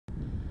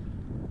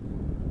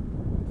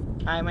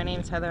Hi, my name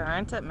is Heather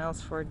Arndt at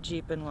Mills Ford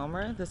Jeep in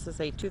Willmar. This is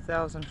a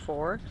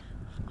 2004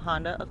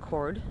 Honda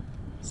Accord.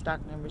 Stock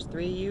number is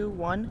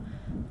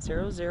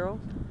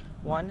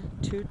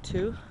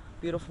 3U100122.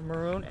 Beautiful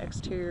maroon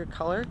exterior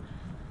color.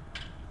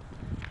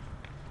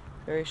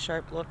 Very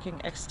sharp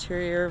looking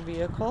exterior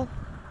vehicle.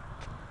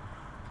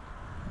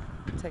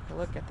 Take a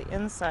look at the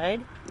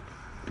inside.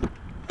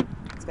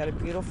 It's got a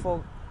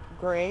beautiful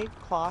gray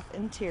cloth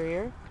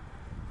interior.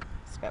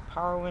 It's got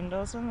power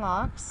windows and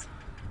locks.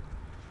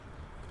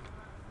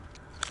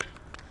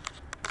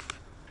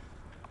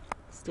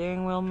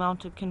 Steering wheel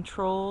mounted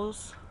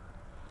controls,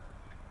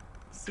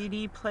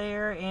 CD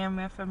player,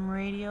 AM/FM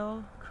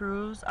radio,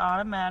 cruise,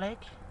 automatic,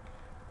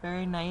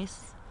 very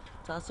nice.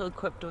 It's also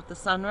equipped with the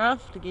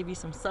sunroof to give you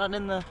some sun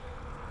in the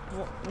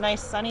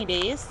nice sunny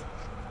days.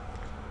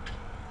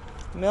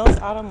 Mills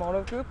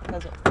Automotive Group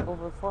has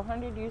over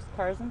 400 used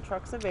cars and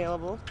trucks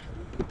available,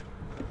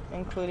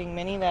 including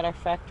many that are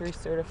factory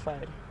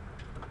certified.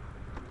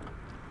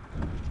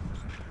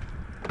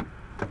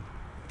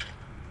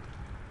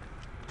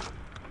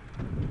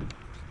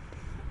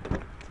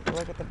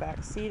 Look at the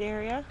back seat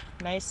area.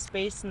 Nice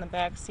space in the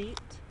back seat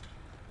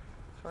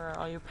for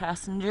all your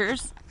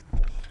passengers.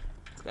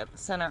 It's got the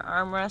center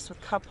armrest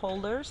with cup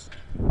holders.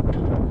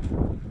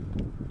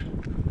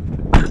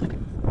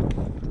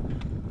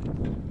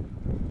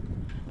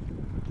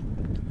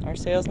 Our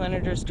sales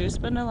managers do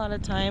spend a lot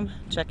of time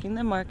checking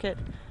the market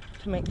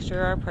to make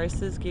sure our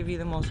prices give you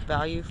the most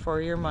value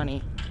for your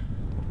money.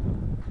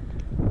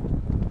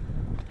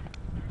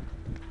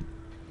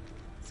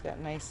 It's got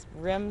nice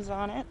rims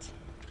on it.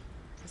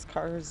 This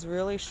car is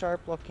really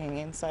sharp looking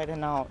inside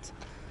and out.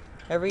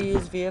 Every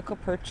used vehicle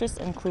purchase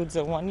includes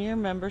a 1-year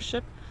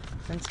membership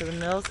into the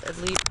Mills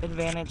Elite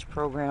Advantage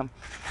program.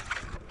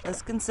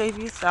 This can save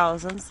you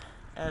thousands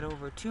at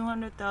over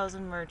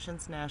 200,000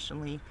 merchants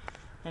nationally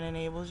and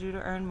enables you to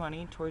earn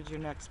money towards your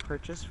next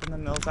purchase from the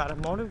Mills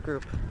Automotive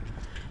Group.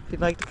 If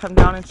you'd like to come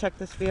down and check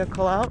this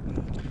vehicle out,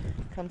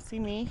 come see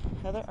me,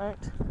 Heather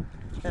Arndt,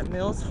 at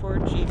Mills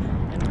Ford Jeep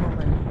in Willmar.